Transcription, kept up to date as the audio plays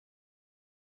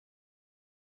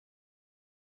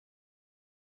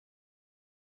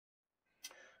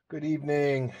Good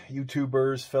evening,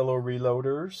 YouTubers, fellow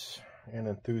reloaders, and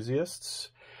enthusiasts.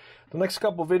 The next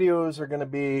couple videos are going to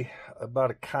be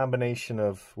about a combination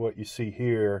of what you see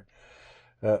here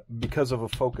because of a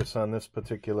focus on this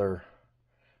particular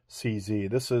CZ.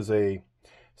 This is a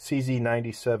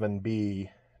CZ97B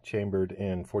chambered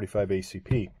in 45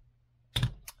 ACP.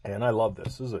 And I love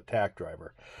this. This is a tack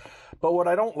driver. But what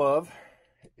I don't love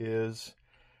is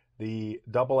the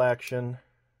double action.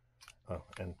 Oh,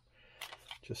 and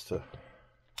just to,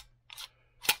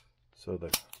 so the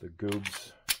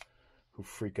goobs who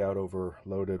freak out over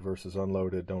loaded versus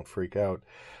unloaded don't freak out.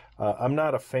 I'm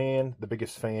not the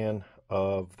biggest fan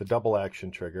of the double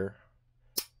action trigger.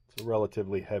 It's a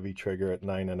relatively heavy trigger at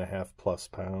 9.5 plus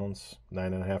pounds,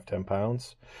 9.5, 10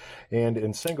 pounds. And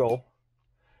in single,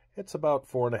 it's about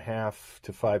 4.5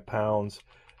 to 5 pounds,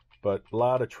 but a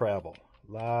lot of travel,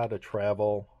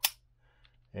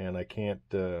 and I can't,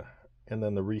 and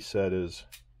then the reset is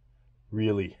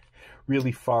really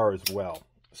far as well.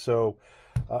 So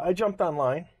I jumped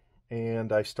online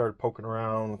and I started poking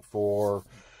around for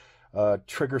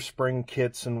trigger spring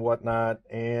kits and whatnot,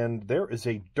 and there is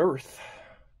a dearth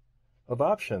of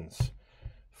options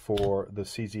for the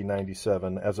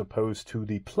CZ97 as opposed to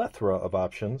the plethora of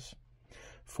options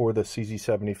for the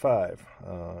CZ75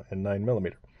 and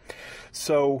 9mm.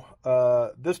 So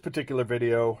this particular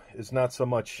video is not so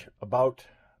much about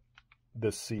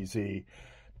this CZ,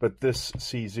 but this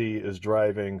CZ is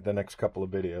driving the next couple of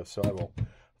videos, so I will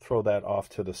throw that off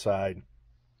to the side.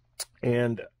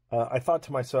 And I thought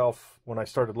to myself, when I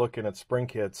started looking at spring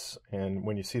kits, and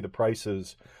when you see the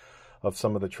prices of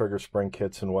some of the trigger spring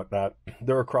kits and whatnot,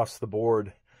 they're across the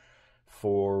board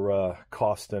for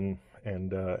cost and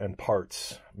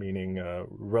parts, meaning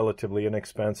relatively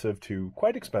inexpensive to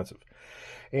quite expensive.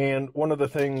 And one of the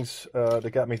things that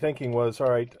got me thinking was,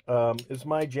 all right, is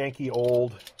my janky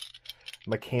old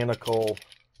mechanical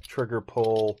trigger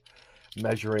pull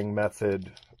measuring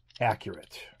method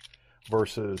accurate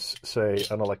versus, say,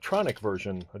 an electronic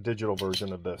version, a digital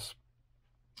version of this?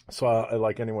 So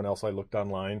like anyone else, I looked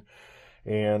online,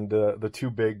 and the two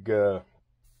big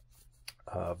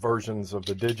versions of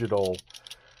the digital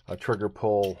trigger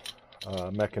pull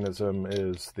mechanism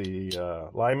is the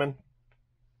lighten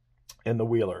and the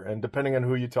wheeler. And depending on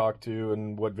who you talk to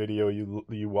and what video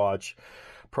you watch,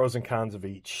 pros and cons of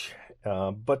each.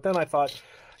 But then I thought,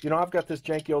 you know, I've got this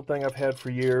janky old thing I've had for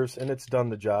years, and it's done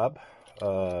the job.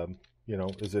 You know,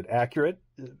 is it accurate?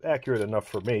 Accurate enough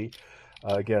for me.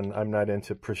 Again, I'm not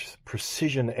into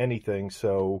precision anything,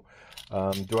 so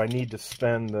do I need to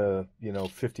spend the, you know,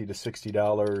 $50 to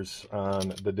 $60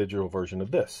 on the digital version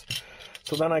of this?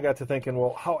 So then I got to thinking,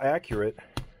 well, how accurate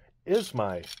is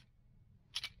my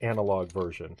analog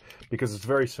version? Because it's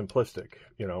very simplistic.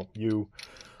 You know, you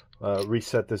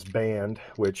reset this band,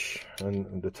 which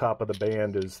on the top of the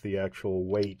band is the actual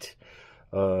weight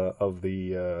of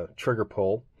the trigger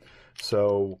pull.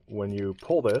 So when you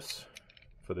pull this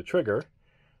for the trigger,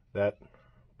 that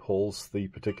pulls the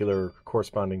particular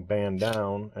corresponding band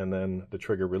down, and then the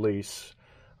trigger release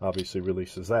obviously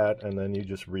releases that, and then you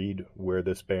just read where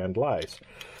this band lies.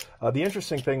 The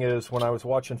interesting thing is, when I was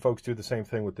watching folks do the same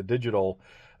thing with the digital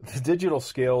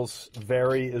scales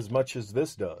vary as much as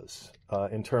this does,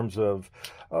 in terms of,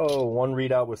 oh, one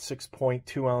readout was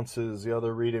 6.2 ounces, the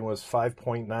other reading was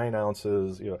 5.9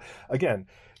 ounces. You know, again,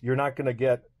 you're not going to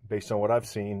get, based on what I've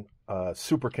seen,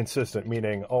 super consistent,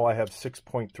 meaning, oh, I have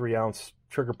 6.3 ounce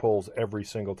trigger pulls every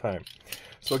single time.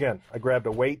 So again, I grabbed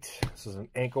a weight. This is an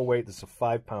ankle weight. This is a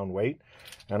 5-pound weight.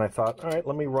 And I thought, all right,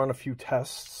 let me run a few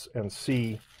tests and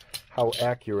see how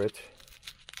accurate,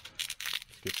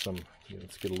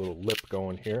 let's get a little lip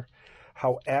going here,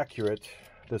 how accurate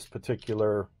this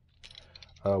particular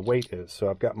weight is. So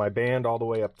I've got my band all the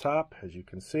way up top, as you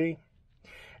can see.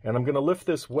 And I'm going to lift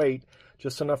this weight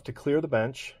just enough to clear the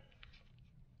bench.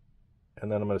 And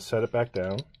then I'm going to set it back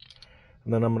down.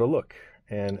 And then I'm going to look.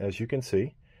 And as you can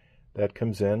see, that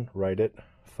comes in right at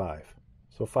 5.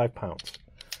 So 5 pounds.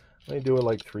 Let me do it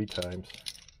like 3 times,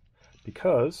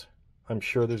 because I'm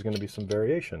sure there's going to be some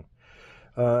variation.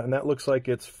 And that looks like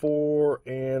it's 4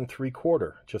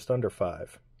 3/4, just under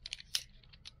 5.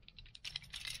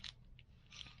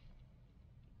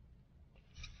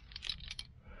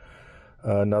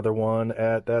 Another one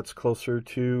that's closer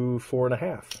to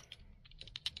 4.5.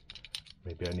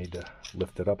 Maybe I need to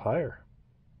lift it up higher.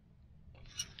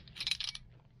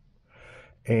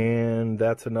 And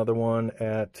that's another one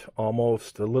at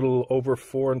almost a little over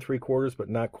 4 3/4, but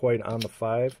not quite on the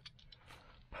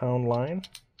 5-pound line.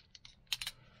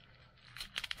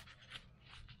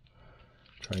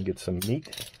 Try and get some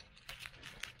meat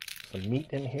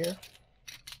in here.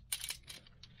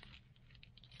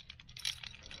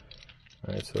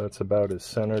 Alright, so that's about as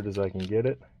centered as I can get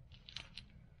it.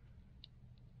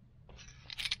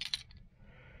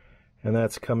 And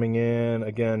that's coming in,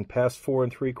 again, past 4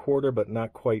 3/4, but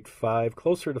not quite 5,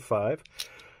 closer to 5.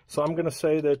 So I'm going to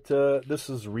say that this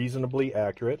is reasonably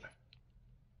accurate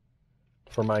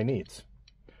for my needs.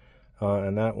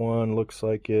 And that one looks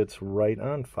like it's right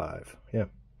on 5. Yeah.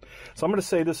 So I'm going to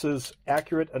say this is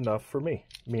accurate enough for me,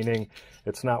 meaning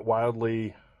it's not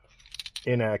wildly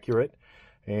inaccurate,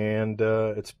 and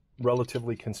it's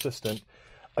relatively consistent,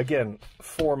 again,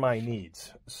 for my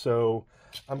needs. So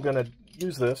I'm going to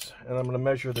use this, and I'm going to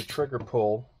measure the trigger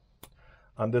pull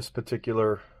on this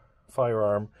particular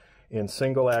firearm in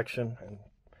single action, and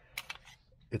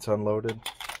it's unloaded.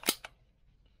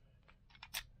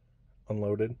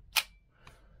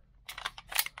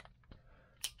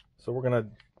 So we're going to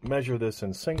measure this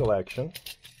in single action.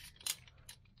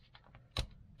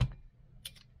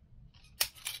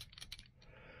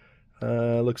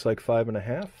 Looks like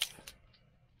 5.5.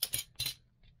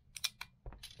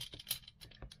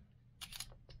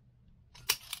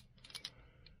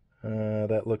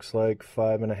 That looks like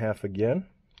 5.5 again.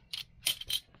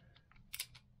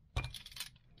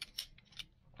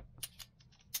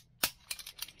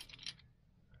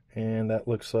 And that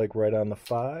looks like right on the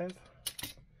 5.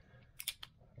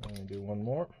 Let me do one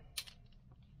more.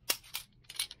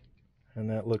 And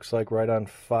that looks like right on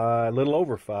 5, a little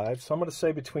over 5. So I'm going to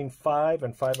say between 5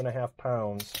 and 5.5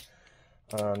 pounds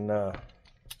on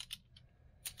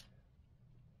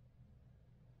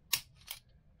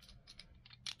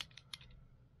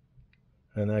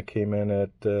and that came in at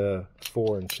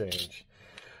 4 and change.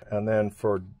 And then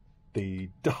for the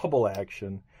double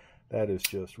action, that is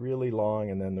just really long,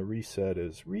 and then the reset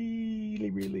is really,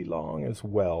 really long as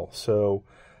well. So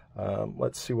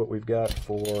let's see what we've got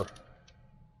for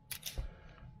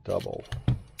double.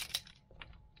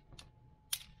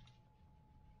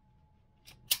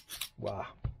 Wow,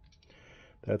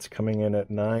 that's coming in at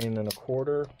 9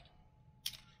 1/4.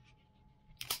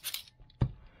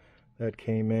 That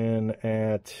came in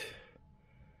at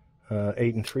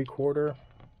 8 3/4.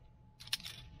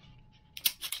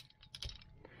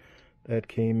 That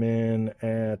came in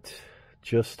at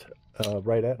just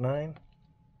right at 9.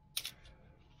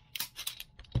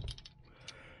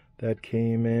 That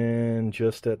came in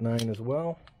just at 9 as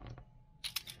well.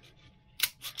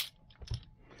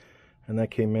 And that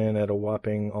came in at a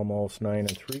whopping almost 9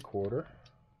 3/4.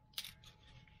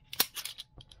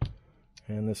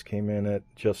 And this came in at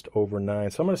just over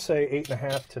 9. So I'm going to say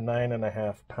 8.5 to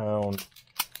 9.5 pound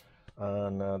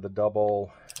on the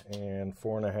double, and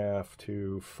 4.5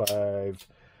 to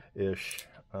 5-ish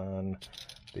on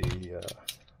the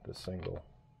single.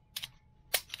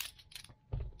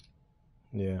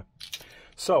 Yeah.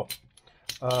 So,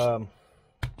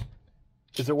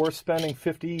 is it worth spending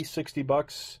 50, 60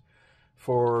 bucks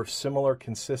for similar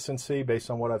consistency based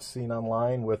on what I've seen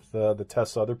online with the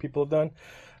tests other people have done?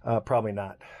 Probably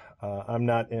not. I'm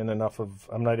not in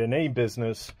any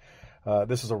business.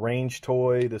 This is a range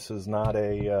toy. This is not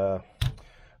a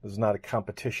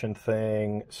competition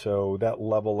thing. So that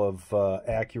level of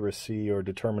accuracy or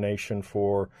determination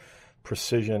for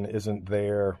precision isn't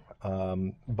there.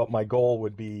 But my goal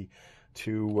would be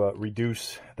to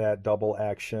reduce that double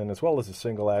action as well as a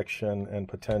single action, and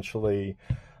potentially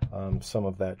some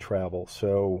of that travel.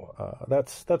 So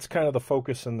that's kind of the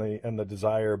focus and the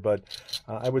desire. But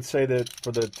I would say that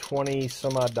for the 20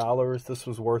 some odd dollars, this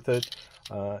was worth it.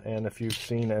 And if you've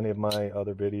seen any of my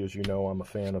other videos, you know I'm a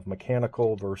fan of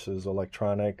mechanical versus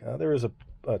electronic. There is a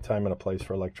time and a place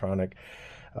for electronic,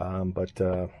 but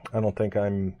I don't think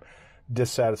I'm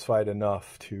dissatisfied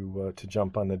enough to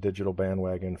jump on the digital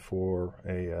bandwagon for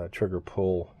a trigger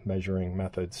pull measuring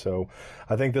method. So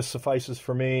I think this suffices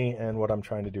for me and what I'm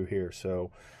trying to do here. So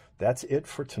that's it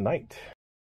for tonight.